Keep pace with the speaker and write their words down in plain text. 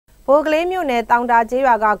ပိုကလေးမြို့နယ်တောင်တာကျေး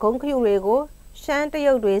ရွာကဂုံခယူတွေကိုရှမ်းတ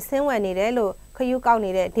ရုတ်တွေဆင်းဝယ်နေတယ်လို့ခယူကောက်နေ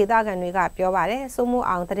တဲ့ဒေသခံတွေကပြောပါတယ်။စိုးမိုး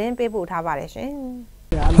အောင်သတင်းပေးပို့ထားပါတယ်ရှင်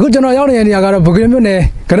။အခုကျွန်တော်ရောက်နေတဲ့နေရာကတော့ပိုကလေးမြို့နယ်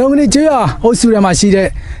ကရုံကလေးကျေးရွာအုပ်စုထဲမှာရှိတဲ့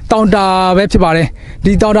တောင်တာပဲဖြစ်ပါတယ်။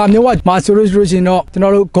ဒီတောင်တာမြို့ကမှာဆိုလို့ရှိရင်တော့ကျွန်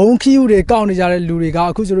တော်တို့ဂုံခယူတွေကောက်နေကြတဲ့လူတွေက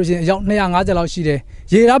အခုဆိုလို့ရှိရင်အယောက်250လောက်ရှိတယ်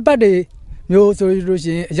။ရေရပတ်တွေမျိုးဆိုလို့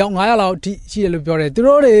ရှိရင်အယောက်900လောက်အထိရှိတယ်လို့ပြောတယ်။သူ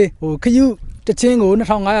တို့တွေခယူတချင်းကို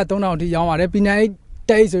2500 3000အထိရောင်းပါတယ်။ပြည်နယ်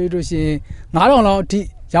တိတ်ဆိုလို့ရှိရင်9000လောက်အထိ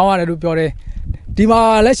ရောင်းရတယ်လို့ပြောတယ်။ဒီမှာ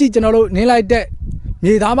လက်ရှိကျွန်တော်တို့နင်းလိုက်တဲ့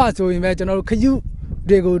မြေသားမှာဆိုရင်ပဲကျွန်တော်တို့ခယူ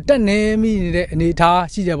တွေကိုတက်နေမိနေတဲ့အနေအထား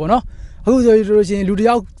ရှိတယ်ပေါ့နော်အခုဆိုလို့ရှိရင်လူတ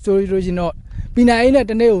ယောက်ဆိုလို့ရှိရင်တော့ပြည်နယ်အိမ်နဲ့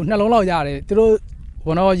တနေ့ကို2လုံးလောက်ရတယ်သူတို့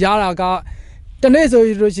ဘောနော်ရတာကတနေ့ဆို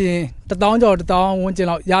လို့ရှိရင်1000ကျော်1000ဝန်းကျင်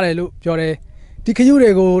လောက်ရတယ်လို့ပြောတယ်ဒီခယူတွေ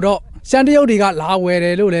ကိုတော့ရှမ်းတရုတ်တွေကလာဝယ်တ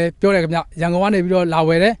ယ်လို့လည်းပြောတယ်ခင်ဗျရန်ကုန်ကနေပြီးတော့လာဝ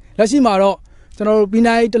ယ်တယ်လက်ရှိမှာတော့ကျွန်တော်တို့ပြည်န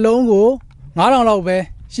ယ်တစ်လုံးကို9000လောက်ပဲ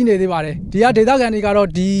ရှိနေသေးပါတယ်ဒီကဒေသခံတွေကတော့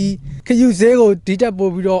ဒီခယူဈေးကိုဒီတက်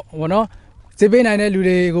ပို့ပြီးတော့ဘောနော်ဈေးပေးနိုင်တဲ့လူ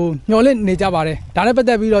တွေကိုညှော်လင့်နေကြပါတယ်ဒါနဲ့ပတ်သ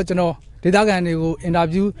က်ပြီးတော့ကျွန်တော်ဒေသခံတွေကိုအင်တာ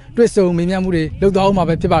ဗျူးတွေ့ဆုံမေးမြန်းမှုတွေလုပ်သွားအောင်မှာ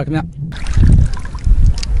ပဲဖြစ်ပါတယ်ခင်ဗျ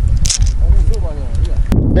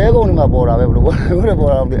တဲကုန်းတွေမှာပေါ်တာပဲဘယ်လိုပေါ်လဲပေါ်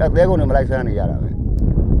တာမသိအဲတဲကုန်းတွေမလိုက်ဆန်းနေရတာပဲ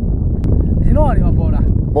ဒီတော့ဒီမှာပေါ်တာ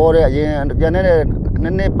ပေါ်တယ်အရင်ပြန်နေတဲ့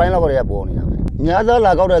နှစ်ပိုင်းလောက်ကလေးကပေါ်နေတာပဲညာသား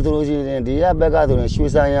လာကောက်တယ်ဆိုလို့ရှိရင်ဒီကဘက်ကဆိုရင်ရွှေ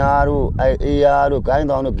စံယာတို့အေယာတို့ကိုင်း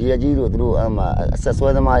တောင်တို့ဂီယကြီးတို့သူတို့အမှဆက်ဆွဲ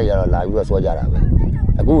သမားတွေကတော့လာပြီးတော့ဆွဲကြတာပဲ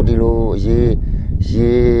အခုဒီလိုရေ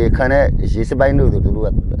ခံတဲ့ရေစပိုင်းတို့သူတို့က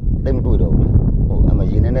တိတ်မတွေ့တော့ဘူးဟိုအမှ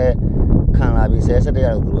ရေနဲ့ခံလာပြီး17ရ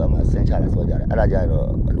က်လောက်သူတို့အမှဆင်းချတယ်ဆွဲကြတယ်အဲ့ဒါကြတော့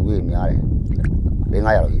လူကြီးများတယ်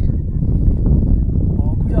500လောက်ရှိတယ်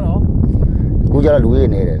ခုကျတော့လူကြီး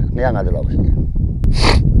နေတယ်250လောက်ရှိတယ်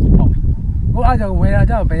ဟိုအားကြောင့်ဝယ်တာ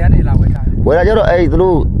ကြတော့ဘယ်ရနေလာဝယ်တာဝယ်တာကြတော့အဲ့သူ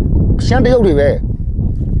တို့ရှမ်းတရုတ်တွေပဲ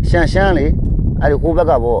ရှမ်းလေအဲ့ဒီကိုဘက်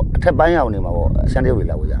ကပေါ့အထက်ပိုင်းရောက်နေမှာပေါ့ရှမ်းတရုတ်တွေ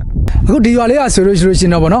လာဝယ်ကြအခုဒီရွာလေးကဆိုလို့ရှိရ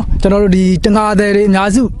င်တော့ဗောနော်ကျွန်တော်တို့ဒီတငါသည်တွေအများ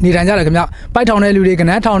စုနေထိုင်ကြတယ်ခင်ဗျပိုက်ထောင်တဲ့လူတွေက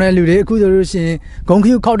နန်းထောင်တဲ့လူတွေအခုဆိုလို့ရှိရင်ဂုံခ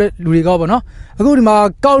ယူခောက်တဲ့လူတွေကဗောနော်အခုဒီမှာ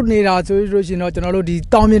ကောက်နေတာဆိုလို့ရှိရင်တော့ကျွန်တော်တို့ဒီ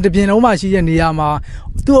တောင်ပြင်တစ်ပြင်လုံးမှာရှိတဲ့နေရာမှာ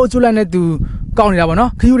သူ့အုပ်စုလိုက်နဲ့သူကောက်နေတာဗောနော်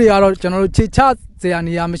ခယူတွေကတော့ကျွန်တော်တို့ခြေချစရာ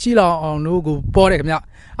နေရာမရှိတော့အောင်တို့ကိုပေါ်တယ်ခင်ဗျ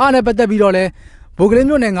အားနဲ့ပတ်သက်ပြီးတော့လဲဘိုကလေး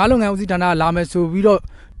မြို့နယ်ငါးလုံငန်းဦးစီးဌာနလာမယ်ဆိုပြီးတော့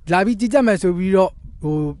လာပြီးကြည့်ကြမယ်ဆိုပြီးတော့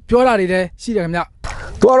ဟိုပြောတာတွေလည်းရှိတယ်ခင်ဗျ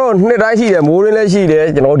သူကတော့နှစ်တိုင်းရှိတယ်မိုးရင်းလည်းရှိတယ်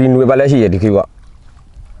ကျွန်တော်ဒီຫນွေပတ်လည်းရှိတယ်ဒီခေတ်က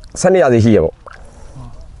12ရာသီရှိရပေါ့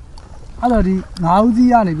အဲ့တော့ဒီ9ဦးစီး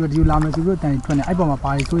ရနေပြီးတော့ဒီလိုလာမယ်ဆိုပြီးတော့တန်ထွက်နေအဲ့ပေါ်မှာ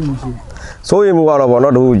ဘာတွေစိုးရိမ်မှုရှိလဲစိုးရိမ်မှုကတော့ဗော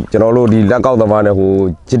နော်တို့ကျွန်တော်တို့ဒီလက်ကောက်သမားနဲ့ဟို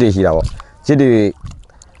ဂျစ်တွေရှိတာပေါ့ဂျစ်တွေ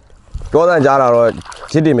ပြောတန်ကြားတာတော့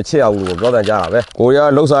ဂျစ်တွေမချစ်အောင်လို့ပြောတန်ကြားတာပဲကိုရ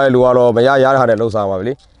လှုပ်ရှားတဲ့လူကတော့မရရတဲ့ဟာနဲ့လှုပ်ရှားပါပဲ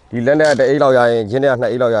လေဒီလက်နဲ့တအိတ်လောက်ရရင်ဂျင်းနဲ့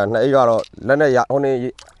2အိတ်လောက်ရ2အိတ်ကတော့လက်နဲ့ရဟိုနေ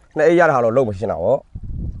2အိတ်ရတဲ့ဟာတော့လုံးမရှင်းတာဗော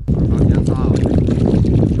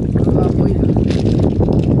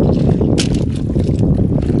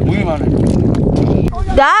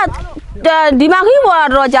ဒါဒီမှာခိပေါ်တာ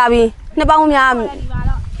တော့ကြာပြီနှစ်ပေါင်းများ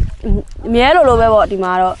မြဲလို့ပဲပေါ့ဒီ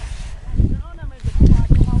မှာတော့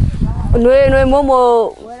ຫນွေမို့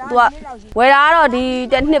သူကဝယ်တာကတော့ဒီ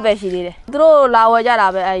တစ်နှစ်ပဲရှိသေးတယ်သူတို့လာဝယ်ကြတာ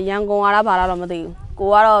ပဲအဲရန်ကုန်ကလားဘာလားတော့မသိဘူးကို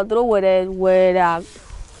ကတော့သူတို့ဝယ်တာ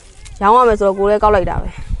ရောင်းရမယ်ဆိုတော့ကိုလည်းကောက်လိုက်တာပဲ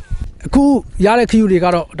အခုရတဲ့ခယူတွေက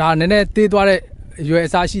တော့ဒါနည်းနည်းသေးသွားတဲ့ရွယ်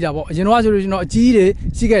အစားရှိတာပေါ့အရင်တော့ဆိုလို့ရှိရင်တော့အကြီးတွေ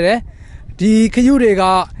ရှိခဲ့တယ်ဒီခယူတွေက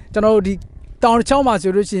ကျွန်တော်တို့ဒီတောင်တစ်ချောင်းမှာ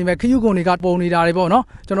ဆိုလို့ရှိရင်ပဲခယူကုန်တွေကပုံနေတာတွေပေါ့နော်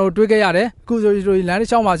ကျွန်တော်တို့တွေးခဲ့ရတယ်အခုဆိုလို့လမ်းတစ်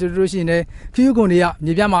ချောင်းမှာဆိုလို့ရှိရင်လည်းခယူကုန်တွေက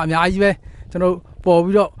မြေပြတ်မှာအများကြီးပဲကျွန်တော်ပေါ်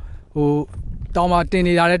ပြီးတော့ဟိုတောင်မှာတင်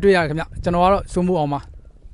နေတာလည်းတွေ့ရတယ်ခင်ဗျကျွန်တော်ကတော့စိုးမိုးအောင်ပါ